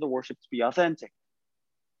are enough for the worship to be authentic.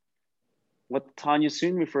 What Tanya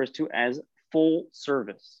soon refers to as full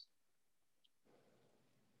service.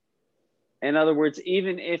 In other words,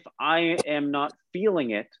 even if I am not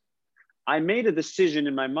feeling it, I made a decision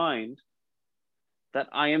in my mind that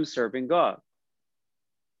I am serving God.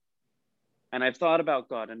 And I've thought about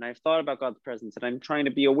God, and I've thought about God's presence, and I'm trying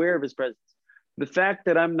to be aware of his presence. The fact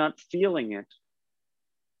that I'm not feeling it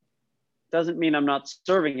doesn't mean I'm not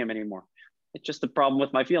serving him anymore. It's just a problem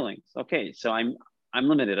with my feelings. Okay, so I'm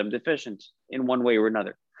limited, I'm deficient in one way or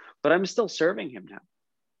another, but I'm still serving him now.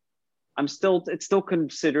 It's still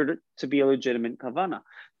considered to be a legitimate kavana.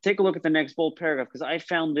 Take a look at the next bold paragraph, because I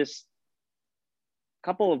found this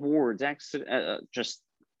couple of words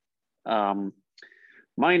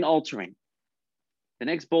mind altering. The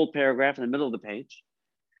next bold paragraph in the middle of the page.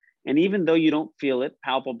 And even though you don't feel it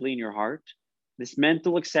palpably in your heart, this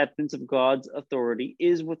mental acceptance of God's authority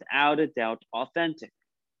is without a doubt authentic.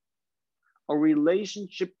 A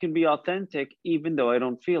relationship can be authentic even though I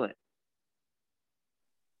don't feel it.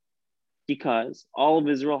 Because all of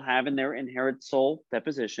Israel have in their inherent soul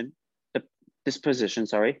disposition,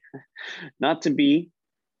 not to be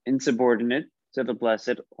insubordinate to the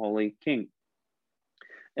blessed holy King.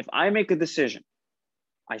 If I make a decision,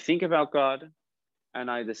 I think about God, and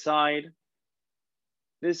I decide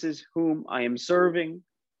this is whom I am serving,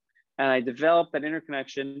 and I develop that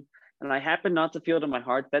interconnection, and I happen not to feel it in my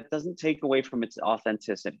heart, that doesn't take away from its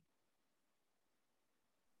authenticity.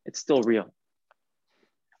 It's still real.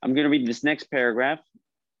 I'm going to read this next paragraph,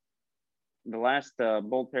 the last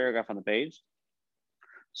bold paragraph on the page,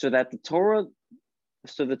 so the Torah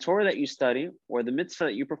that you study, or the mitzvah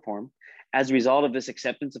that you perform, as a result of this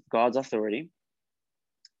acceptance of God's authority,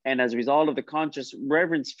 and as a result of the conscious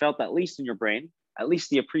reverence felt at least in your brain, at least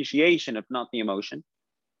the appreciation, if not the emotion,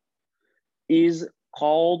 is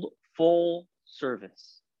called full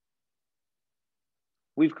service.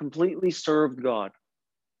 We've completely served God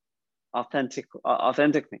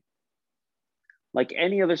authentically, like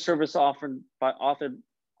any other service offered by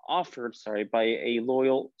a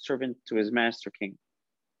loyal servant to his master king.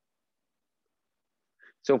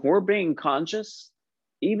 So if we're being conscious,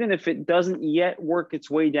 even if it doesn't yet work its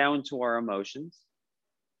way down to our emotions,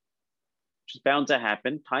 which is bound to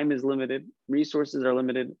happen, time is limited, resources are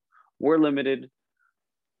limited, we're limited.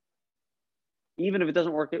 Even if it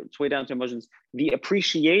doesn't work its way down to emotions, the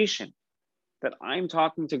appreciation that I'm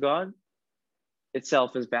talking to God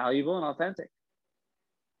itself is valuable and authentic.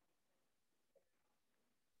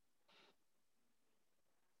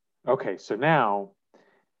 Okay, so now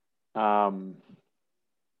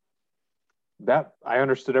that I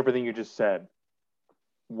understood everything you just said,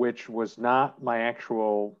 which was not my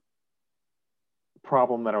actual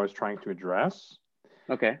problem that I was trying to address.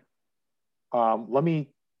 Okay. Let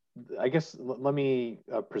me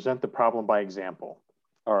present the problem by example.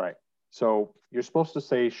 All right. So you're supposed to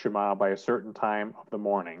say Shema by a certain time of the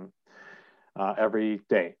morning every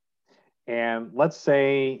day. And let's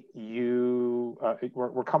say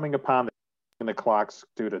we're coming upon the clocks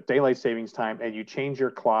due to daylight savings time, and you change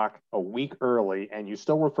your clock a week early, and you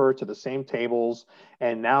still refer to the same tables,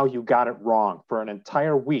 and now you got it wrong for an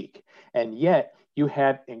entire week. And yet you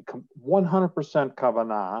had 100%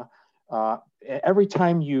 kavanah every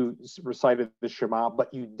time you recited the Shema,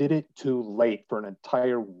 but you did it too late for an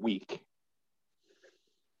entire week.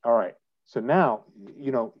 All right. So now,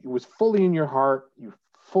 it was fully in your heart. You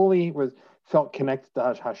fully felt connected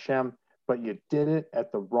to Hashem, but you did it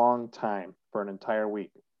at the wrong time for an entire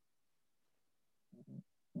week.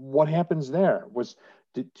 What happens there?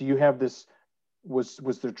 Do you have this? Was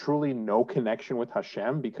there truly no connection with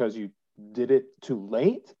Hashem because you did it too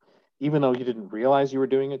late, even though you didn't realize you were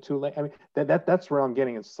doing it too late? I mean, that's where I'm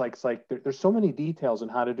getting. It's like there's so many details in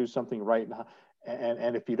how to do something right,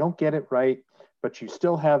 and if you don't get it right, but you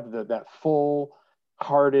still have that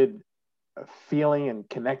full-hearted feeling and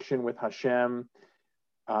connection with Hashem,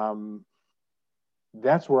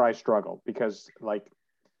 that's where I struggle, because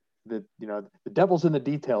the devil's in the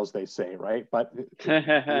details, they say, right? But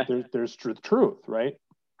there's truth, right?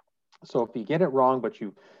 So if you get it wrong, but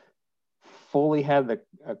you fully had the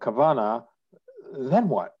kavana, then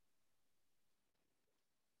what?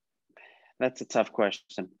 That's a tough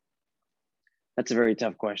question. That's a very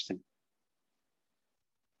tough question.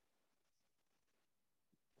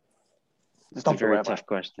 That's a very tough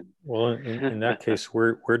question. Well, in that case,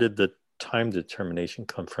 where did the time determination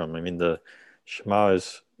come from? I mean, the Shema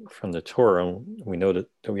is from the Torah, and we know that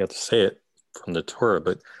we have to say it from the Torah,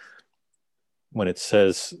 but when it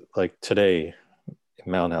says, like today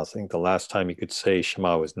in Mountain House, I think the last time you could say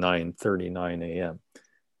Shema was 9:39 a.m.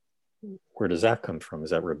 Where does that come from?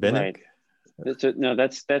 Is that rabbinic? Right. No,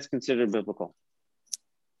 that's considered biblical.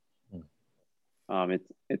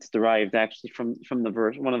 It's derived actually from the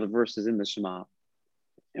verse. One of the verses in the Shema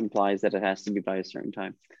implies that it has to be by a certain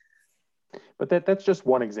time. But that's just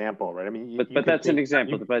one example, right? I mean, but that's an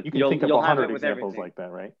example. But you can think of you'll have 100 it with examples everything. like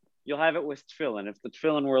that, right? You'll have it with tefillin. If the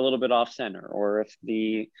tefillin were a little bit off center, or if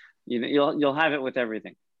you'll have it with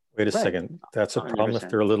everything. Wait a second. That's a problem 100%. if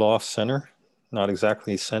they're a little off center, not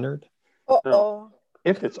exactly centered. No,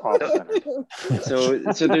 if it's off center.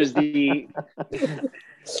 So there's the.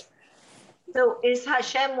 So is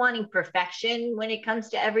Hashem wanting perfection when it comes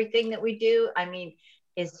to everything that we do? I mean,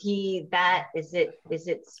 is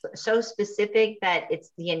it so specific that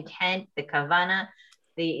it's the intent, the kavana,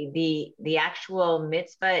 the actual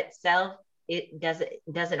mitzvah itself? It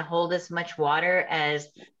doesn't hold as much water as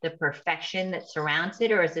the perfection that surrounds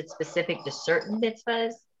it, or is it specific to certain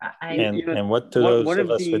mitzvahs? And what do those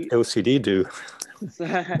of us with OCD do?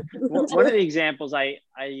 One of the examples I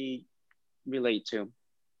relate to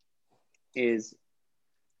is,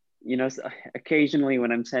 occasionally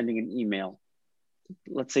when I'm sending an email,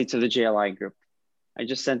 let's say to the JLI group, I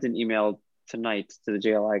just sent an email tonight to the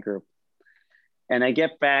JLI group, and I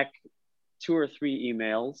get back 2 or 3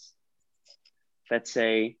 emails that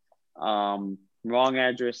say, wrong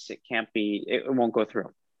address, it won't go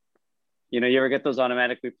through. You ever get those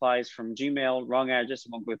automatic replies from Gmail, wrong address,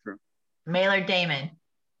 it won't go through. Mailer Damon.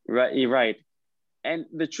 Right, you're right. And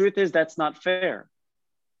the truth is that's not fair,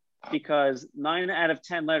 because 9 out of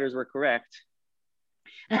 10 letters were correct.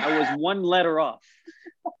 I was 1 letter off.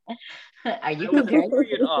 Are you I was a comparing?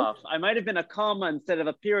 period off. I might have been a comma instead of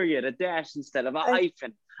a period, a dash instead of a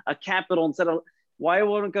hyphen, a capital instead of. Why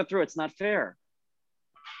won't it go through? It's not fair.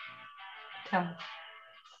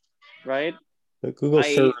 Right? The Google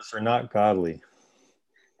servers are not godly.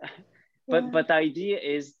 But the idea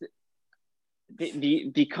is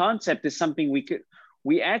the concept is something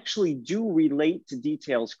we actually do relate to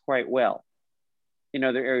details quite well in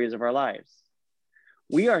other areas of our lives.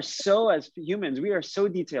 We are as humans, we are so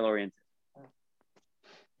detail oriented,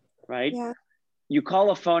 right? Yeah. You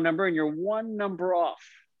call a phone number and you're 1 number off.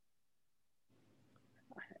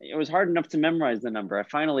 It was hard enough to memorize the number. I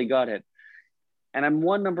finally got it. And I'm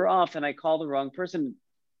 1 number off and I call the wrong person.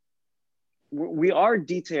 We are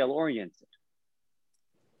detail oriented.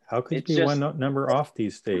 How could you be 1 number off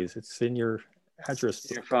these days? It's in your address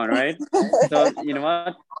book. Your phone, right? So you know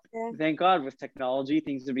what? Yeah. Thank God with technology,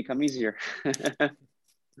 things have become easier.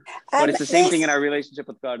 But it's the same thing in our relationship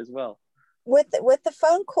with God as well. With the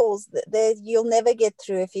phone calls, you'll never get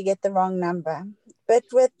through if you get the wrong number. But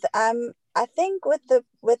with I think with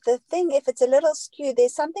the thing, if it's a little skewed,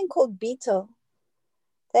 there's something called beetle.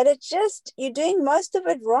 That it's just, you're doing most of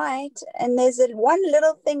it right, and there's one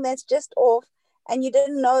little thing that's just off, and you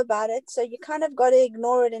didn't know about it, so you kind of got to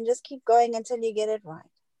ignore it and just keep going until you get it right.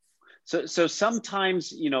 So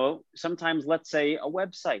sometimes, let's say a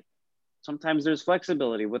website. Sometimes there's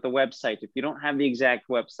flexibility with a website. If you don't have the exact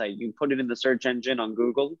website, you put it in the search engine on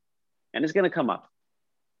Google, and it's going to come up.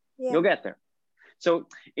 Yeah. You'll get there. So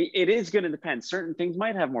it is going to depend. Certain things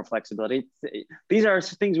might have more flexibility. These are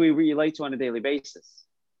things we relate to on a daily basis,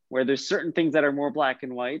 where there's certain things that are more black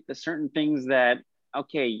and white. There's certain things that,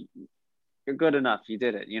 okay, you're good enough. You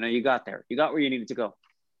did it. You got there. You got where you needed to go.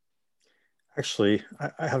 Actually,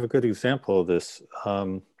 I have a good example of this.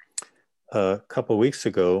 A couple of weeks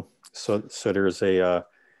ago, so there's a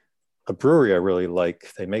brewery I really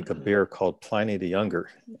like. They make a beer called Pliny the Younger,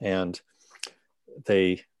 and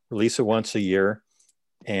they release it once a year.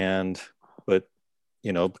 But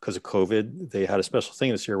because of COVID, they had a special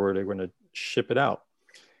thing this year where they were going to ship it out.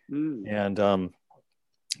 And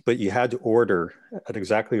but you had to order at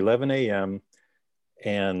exactly 11 a.m.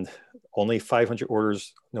 and only 5,000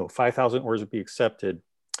 orders would be accepted.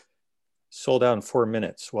 Sold out in 4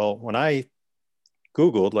 minutes. Well, when I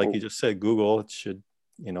Googled, like you just said, Google, it should,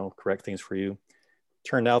 correct things for you.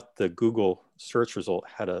 Turned out the Google search result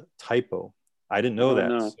had a typo. I didn't know that.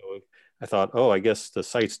 No. So I thought, I guess the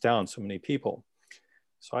site's down, so many people.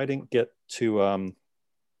 So I didn't get to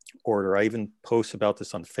order. I even post about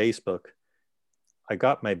this on Facebook. I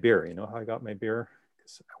got my beer. You know how I got my beer?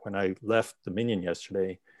 Because when I left the Minion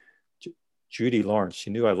yesterday, Judy Lawrence,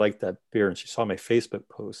 she knew I liked that beer and she saw my Facebook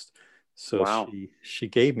post. So wow. she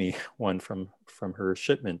gave me one from her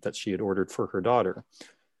shipment that she had ordered for her daughter.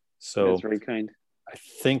 So that's very kind. I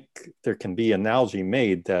think there can be analogy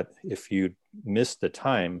made that if you miss the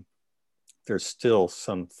time, there's still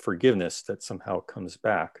some forgiveness that somehow comes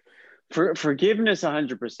back. Forgiveness,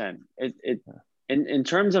 100%. In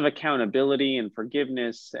terms of accountability and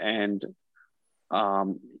forgiveness, and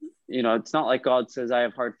it's not like God says, I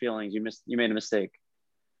have hard feelings, you made a mistake.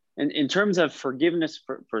 In terms of forgiveness,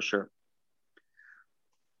 for sure.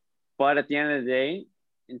 But at the end of the day,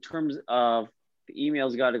 in terms of the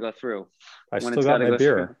emails got to go through. I still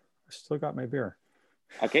got my beer.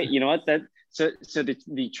 Okay, you know what? So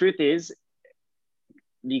the truth is,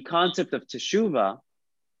 the concept of teshuvah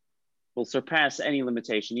will surpass any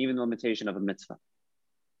limitation, even the limitation of a mitzvah.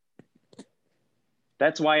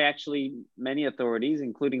 That's why actually many authorities,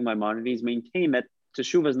 including Maimonides, maintain that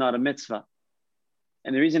teshuvah is not a mitzvah.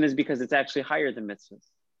 And the reason is because it's actually higher than mitzvahs.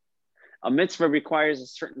 A mitzvah requires a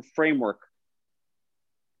certain framework,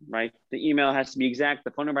 right? The email has to be exact,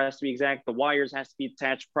 the phone number has to be exact, the wires has to be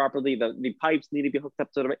attached properly, the pipes need to be hooked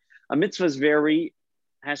up to the right. A mitzvah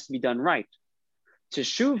has to be done right.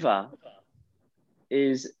 Teshuvah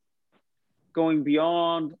is going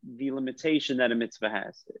beyond the limitation that a mitzvah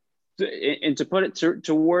has. And to put it,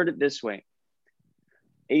 to word it this way,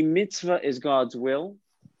 a mitzvah is God's will.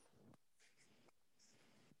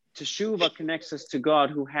 Teshuvah connects us to God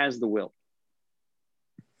who has the will.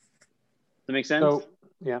 Does that make sense? So,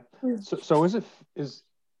 yeah. So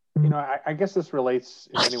I guess this relates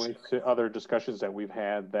in many ways to other discussions that we've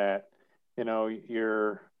had that,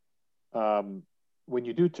 you're, when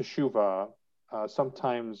you do teshuvah,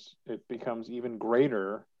 sometimes it becomes even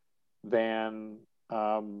greater than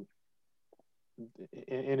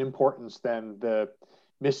in importance than the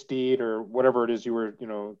misdeed or whatever it is you were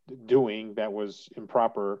doing that was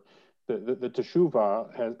improper. The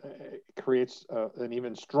teshuvah creates an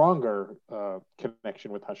even stronger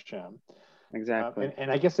connection with Hashem. Exactly.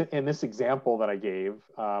 And I guess in this example that I gave,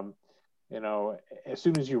 as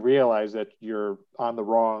soon as you realize that you're on the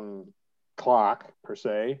wrong clock per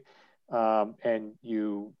se, and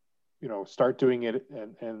you start doing it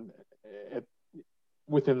and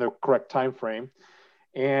within the correct time frame,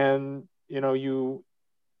 and you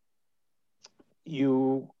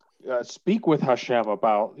speak with Hashem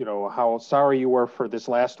about how sorry you were for this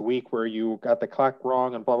last week where you got the clock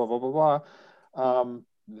wrong and blah blah blah blah blah.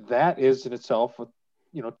 That is in itself,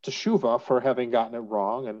 teshuvah for having gotten it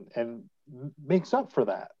wrong, and makes up for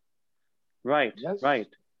that. Right. Yes? Right.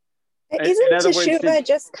 Isn't teshuvah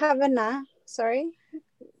just kavanah? Sorry.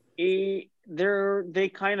 They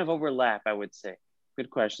kind of overlap, I would say. Good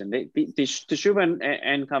question. The teshuvah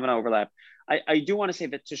and kavanah overlap. I do want to say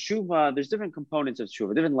that teshuvah, there's different components of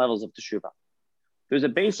teshuvah, different levels of teshuvah. There's a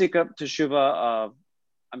basic teshuvah of,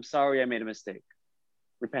 I'm sorry I made a mistake,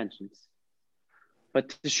 repentance. But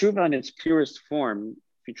teshuvah in its purest form,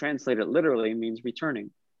 if you translate it literally, means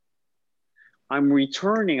returning. I'm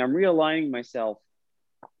returning, I'm realigning myself,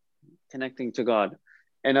 connecting to God.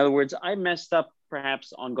 In other words, I messed up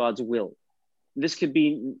perhaps on God's will. This could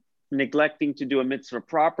be neglecting to do a mitzvah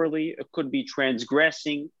properly. It could be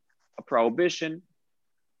transgressing a prohibition,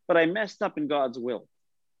 but I messed up in God's will.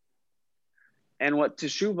 And what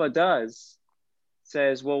teshuvah does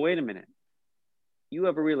says, well, wait a minute. You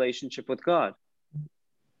have a relationship with God.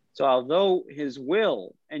 So although his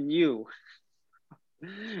will and you,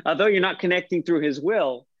 although you're not connecting through his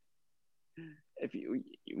will,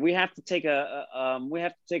 we have to take a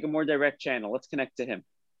more direct channel. Let's connect to him.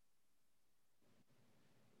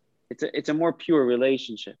 It's a more pure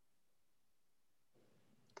relationship.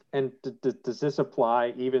 And does this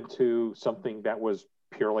apply even to something that was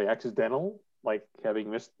purely accidental, like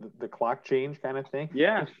having missed the clock change kind of thing?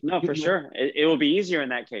 Yeah, no, for sure. It will be easier in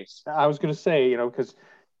that case. I was going to say, because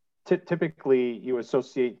typically you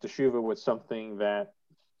associate teshuvah with something that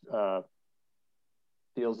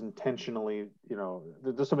feels intentionally,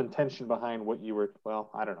 there's some intention behind what you were, well,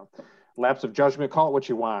 I don't know, lapse of judgment, call it what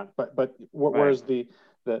you want. But whereas the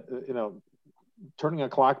turning a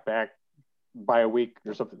clock back by a week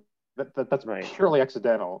or something, that's right. Purely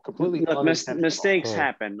accidental, completely unintentional. Mistakes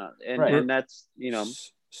happen, and that's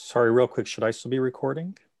Sorry, real quick, should I still be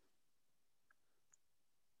recording?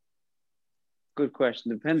 Good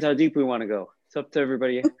question. Depends how deep we want to go. It's up to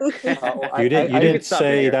everybody. You didn't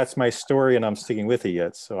say that's my story and I'm sticking with it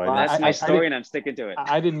yet. So that's my story and I'm sticking to it.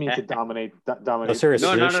 I didn't mean to dominate. No,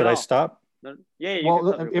 seriously, should I stop? No. Yeah.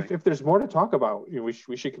 Well, if there's more to talk about, we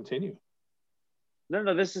should continue.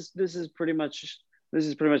 No. This is pretty much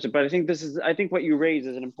it. But I think what you raised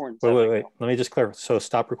is an important subject. Wait. Let me just clarify. So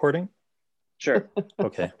stop recording? Sure.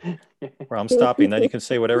 Okay. Well, I'm stopping. Then you can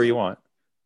say whatever you want.